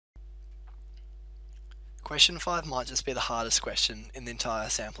Question 5 might just be the hardest question in the entire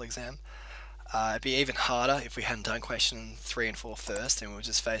sample exam. It'd be even harder if we hadn't done question 3 and 4 first and we were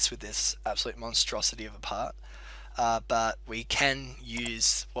just faced with this absolute monstrosity of a part. But we can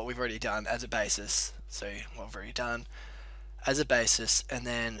use what we've already done as a basis, so what we've already done as a basis, and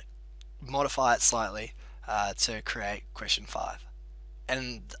then modify it slightly to create question 5.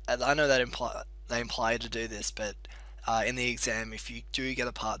 And I know that they imply you to do this, but in the exam, if you do get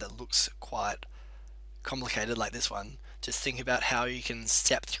a part that looks quite complicated like this one, just think about how you can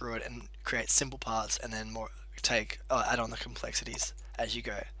step through it and create simple parts, and then add on the complexities as you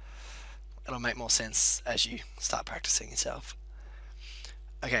go. It'll make more sense as you start practicing yourself.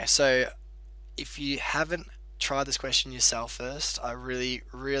 Okay, so if you haven't tried this question yourself first, I really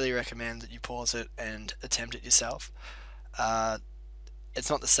recommend that you pause it and attempt it yourself. It's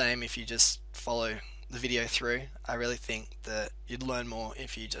not the same if you just follow the video through. I really think that you'd learn more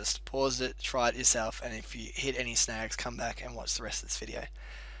if you just pause it, try it yourself, and if you hit any snags, come back and watch the rest of this video.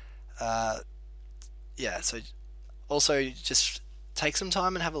 Yeah, so also just take some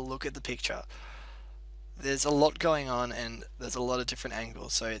time and have a look at the picture. There's a lot going on and there's a lot of different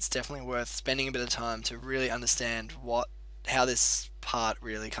angles, so it's definitely worth spending a bit of time to really understand how this part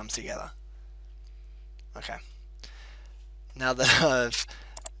really comes together. Okay, now that I've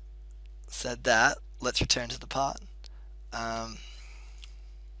said that, let's return to the part.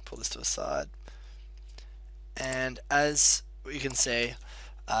 Pull this to a side, and as you can see,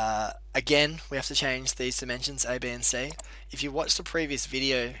 again we have to change these dimensions A, B and C. If you watched the previous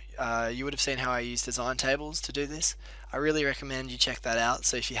video, you would have seen how I use design tables to do this. I really recommend you check that out,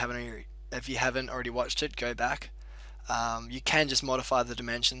 so if you haven't already watched it, go back. You can just modify the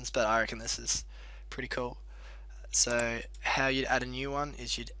dimensions, but I reckon this is pretty cool. So how you'd add a new one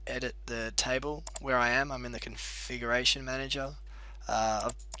is you'd edit the table. Where I'm in the configuration manager.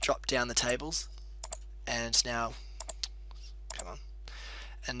 I've dropped down the tables, and now, come on,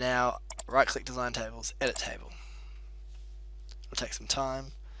 and now right click design tables, edit table. It'll take some time.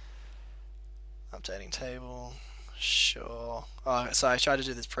 Updating table, sure. Oh, so I tried to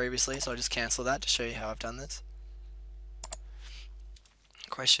do this previously, so I'll just cancel that to show you how I've done this.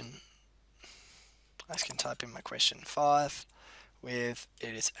 I can type in my question 5 with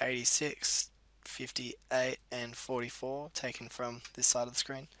it is 86, 58 and 44 taken from this side of the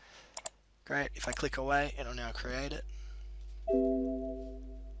screen. Great, if I click away, it'll now create it.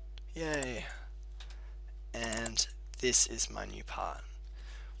 Yay! And this is my new part.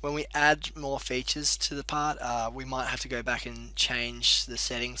 When we add more features to the part, we might have to go back and change the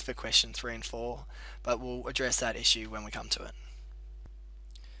settings for question 3 and 4, but we'll address that issue when we come to it.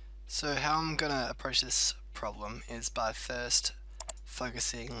 So how I'm going to approach this problem is by first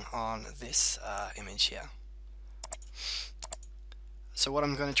focusing on this image here. So what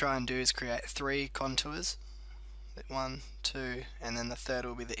I'm going to try and do is create 3 contours. 1, 2, and then the third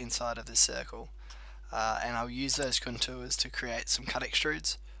will be the inside of this circle. And I'll use those contours to create some cut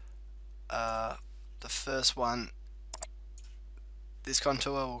extrudes. The first one, this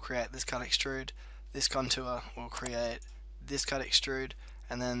contour will create this cut extrude, this contour will create this cut extrude,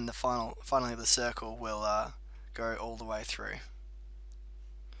 and then finally the circle will go all the way through.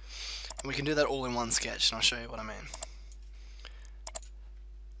 And we can do that all in one sketch, and I'll show you what I mean.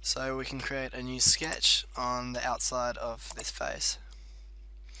 So we can create a new sketch on the outside of this face.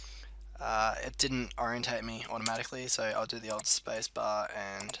 It didn't orientate me automatically, so I'll do the old space bar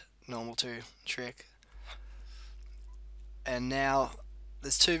and normal to trick. And now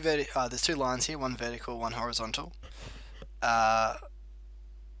there's two lines here, one vertical, one horizontal. If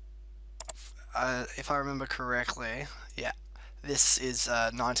I remember correctly, yeah, this is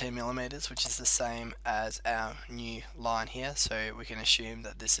 19 millimeters, which is the same as our new line here, so we can assume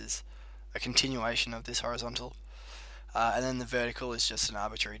that this is a continuation of this horizontal. And then the vertical is just an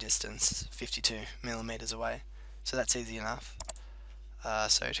arbitrary distance, 52 millimeters away, so that's easy enough.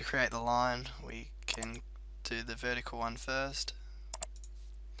 So to create the line, we can do the vertical one first,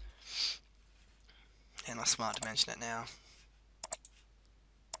 and I'll smart dimension it now.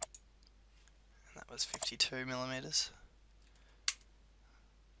 And that was 52 millimeters.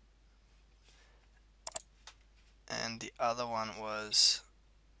 And the other one was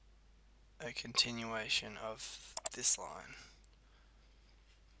a continuation of this line.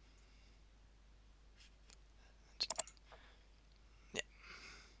 Yeah.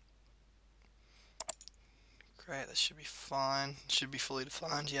 Great, that should be fine. Should be fully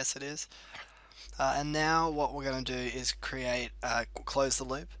defined. Yes, it is. And now what we're going to do is close the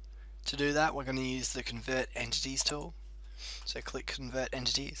loop. To do that, we're going to use the Convert Entities tool. So click Convert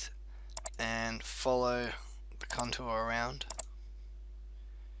Entities and follow the contour around.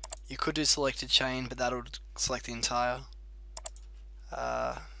 You could do selected chain, but that'll select the entire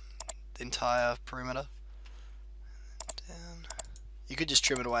perimeter. Down. You could just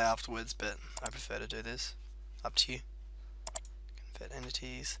trim it away afterwards, but I prefer to do this. Up to you. Convert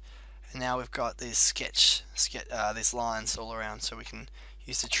entities, and now we've got these these lines all around, so we can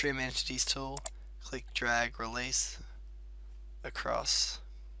use the trim entities tool. Click, drag, release across.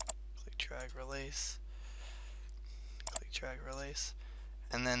 Click, drag, release. Click, drag, release,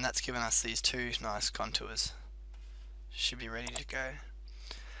 and then that's given us these two nice contours. Should be ready to go.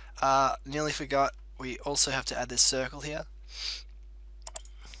 Nearly forgot, we also have to add this circle here.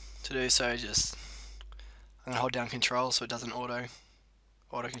 To do so, I'm going to hold down Control so it doesn't auto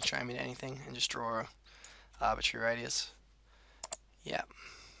constrain me to anything, and just draw a arbitrary radius. Yeah.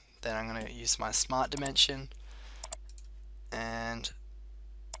 Then I'm going to use my smart dimension and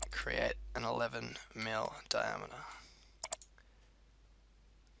create an 11 mil diameter.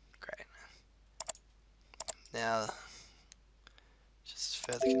 Great. Now, just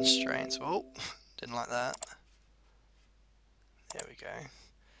further constraints. Oh, didn't like that. There we go.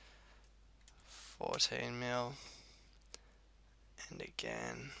 14 mil. And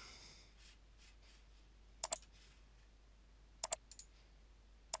again.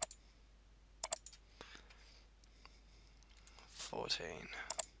 14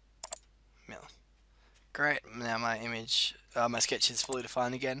 mil. Great. Now my image, my sketch is fully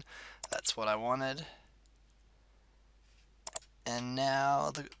defined again. That's what I wanted. And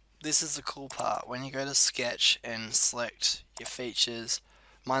now this is the cool part. When you go to Sketch and select your features,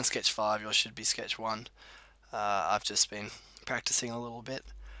 mine's Sketch 5. Yours should be Sketch 1. I've just been practicing a little bit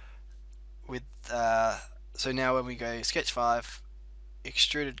with. So now when we go Sketch 5,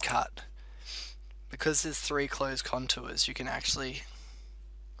 extruded cut. Because there's 3 closed contours, you can actually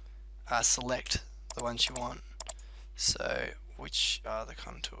select the ones you want. So, which are the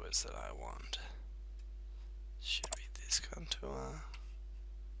contours that I want? Should be this contour.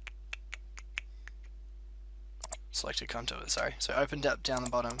 Selected contour, sorry. So open up down the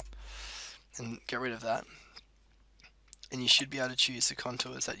bottom and get rid of that. And you should be able to choose the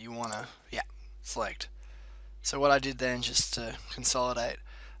contours that you want to, select. So what I did then, just to consolidate,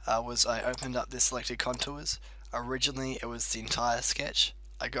 was I opened up this selected contours. Originally it was the entire sketch.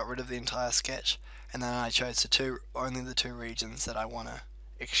 I got rid of the entire sketch, and then I chose only the 2 regions that I want to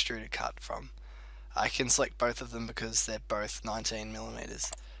extrude a cut from. I can select both of them because they're both 19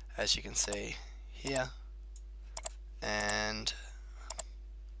 millimeters, as you can see here and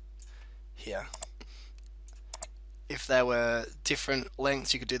here. If they were different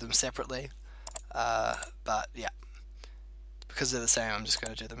lengths, you could do them separately, but yeah, because they're the same, I'm just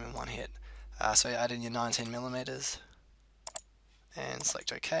going to do them in one hit. So you add in your 19 millimeters and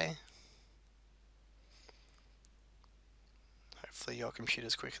select OK. Hopefully your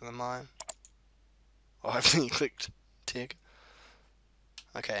computer's quicker than mine. Or hopefully you clicked tick.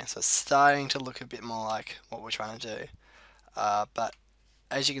 Okay, so it's starting to look a bit more like what we're trying to do. But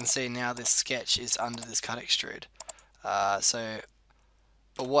as you can see now, this sketch is under this cut extrude.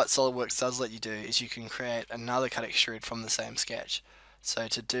 But what SolidWorks does let you do is you can create another cut extrude from the same sketch. So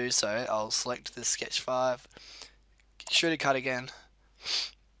to do so, I'll select this Sketch 5, extruded cut again,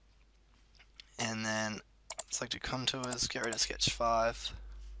 and then select the contours, get rid of Sketch 5,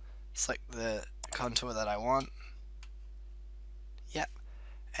 select the contour that I want. Yep.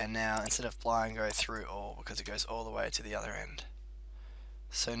 And now instead of blind, go through all, because it goes all the way to the other end.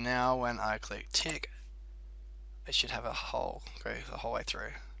 So now when I click tick, it should have a hole, go the whole way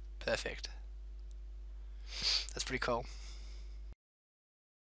through. Perfect. That's pretty cool.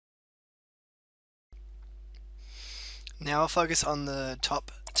 Now I'll focus on the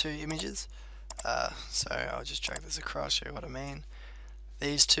top 2 images. So I'll just drag this across, show you what I mean.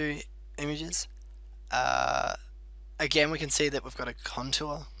 These 2 images. Again, we can see that we've got a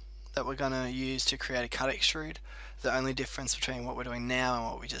contour that we're going to use to create a cut extrude. The only difference between what we're doing now and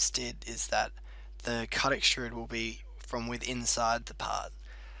what we just did is that the cut extrude will be from within inside the part.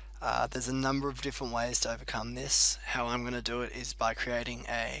 There's a number of different ways to overcome this. How I'm going to do it is by creating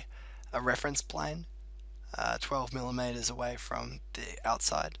a reference plane 12 millimeters away from the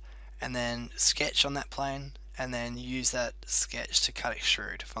outside, and then sketch on that plane, and then use that sketch to cut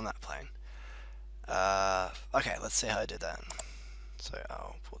extrude from that plane. Okay, let's see how I do that. So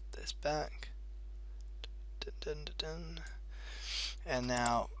I'll put this back. Dun, dun, dun, dun. And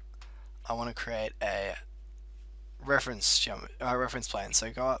now I want to create a reference plane. So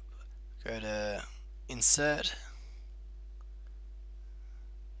go up, go to Insert,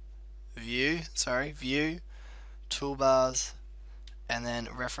 View, Toolbars, and then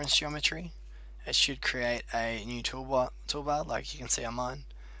Reference Geometry. It should create a new toolbar like you can see on mine.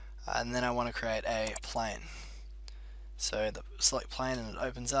 And then I want to create a plane. So select plane and it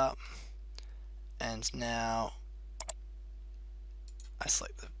opens up, and now I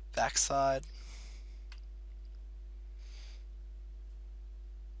select the back side,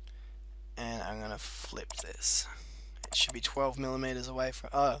 and I'm going to flip this. It should be 12 millimeters away from,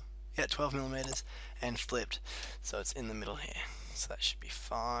 12 millimeters and flipped, so it's in the middle here, so that should be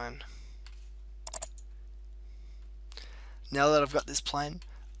fine. Now that I've got this plane,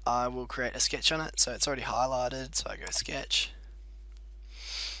 I will create a sketch on it. So it's already highlighted, so I go sketch.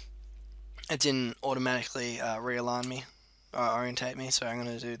 It didn't automatically realign me or orientate me, so I'm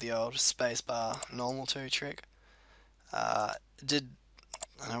going to do the old spacebar normal to trick. I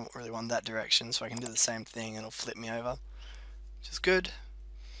don't really want that direction, so I can do the same thing and it'll flip me over, which is good.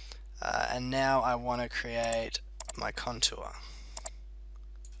 And now I want to create my contour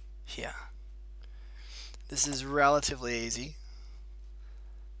here. This is relatively easy.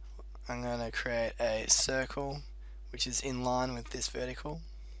 I'm going to create a circle which is in line with this vertical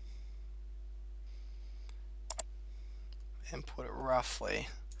and put it roughly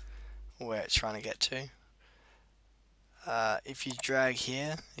where it's trying to get to. If you drag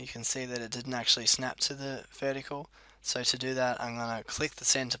here, you can see that it didn't actually snap to the vertical. So to do that, I'm going to click the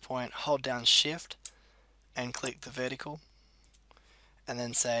center point, hold down shift and click the vertical, and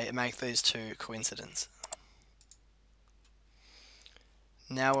then say make these two coincidence.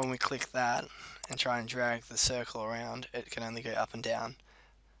 Now when we click that and try and drag the circle around, it can only go up and down.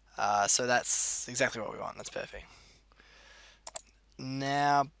 So that's exactly what we want. That's perfect.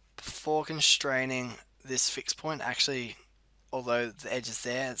 Now, before constraining this fixed point, actually, although the edge is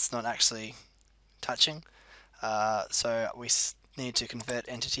there, it's not actually touching. So we need to convert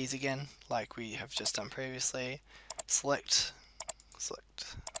entities again, like we have just done previously. Select,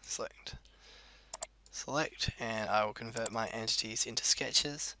 select, select, select, and I will convert my entities into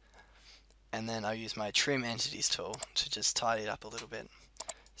sketches, and then I'll use my trim entities tool to just tidy it up a little bit.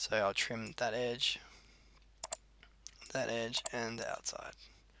 So I'll trim that edge, and the outside.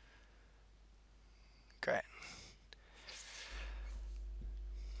 Great.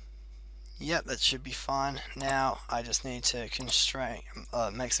 Yep, that should be fine. Now I just need to constrain,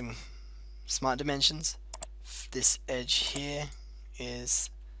 make some smart dimensions. This edge here is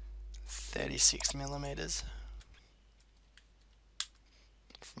 36 millimeters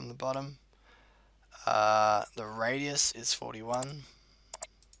from the bottom. The radius is 41.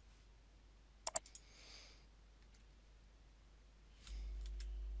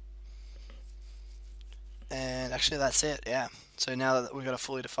 And actually that's it, yeah. So now that we've got a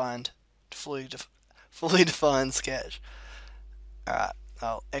fully defined sketch, alright,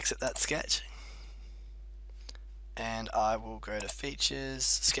 I'll exit that sketch and I will go to features.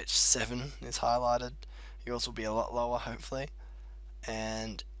 Sketch 7 is highlighted. Yours will be a lot lower hopefully,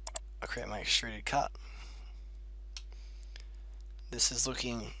 and I'll create my extruded cut. This is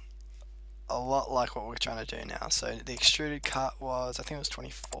looking a lot like what we're trying to do now. So the extruded cut was, I think it was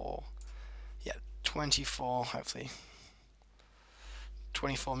 24. Yeah, 24, hopefully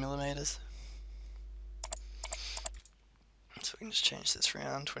 24 millimeters. So we can just change this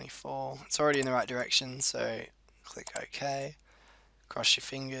around, 24. It's already in the right direction, so click OK, cross your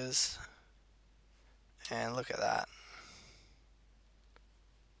fingers, and look at that.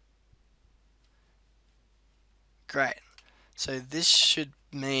 Great. So this should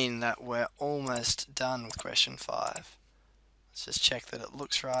mean that we're almost done with question 5. Let's just check that it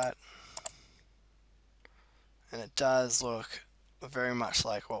looks right. And it does look very much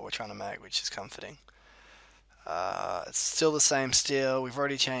like what we're trying to make, which is comforting. It's still the same steel. We've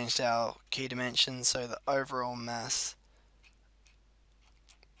already changed our key dimensions, so the overall mass,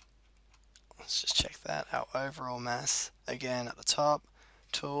 let's just check that. Our overall mass, again at the top,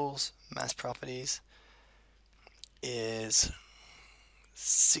 tools, mass properties, is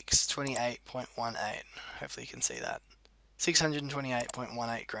 628.18. Hopefully you can see that.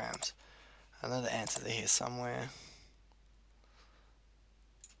 628.18 grams. I know the answers are here somewhere.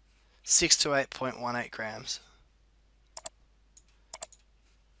 6 to 8.18 grams.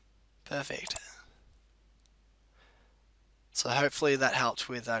 Perfect. So hopefully that helped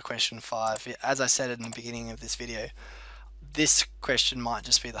with question 5. As I said in the beginning of this video, this question might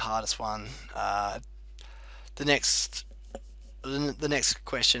just be the hardest one. The next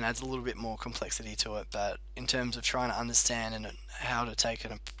question adds a little bit more complexity to it, but in terms of trying to understand and how to attack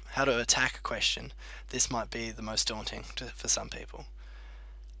a question, this might be the most daunting for some people.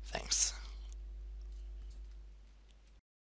 Thanks.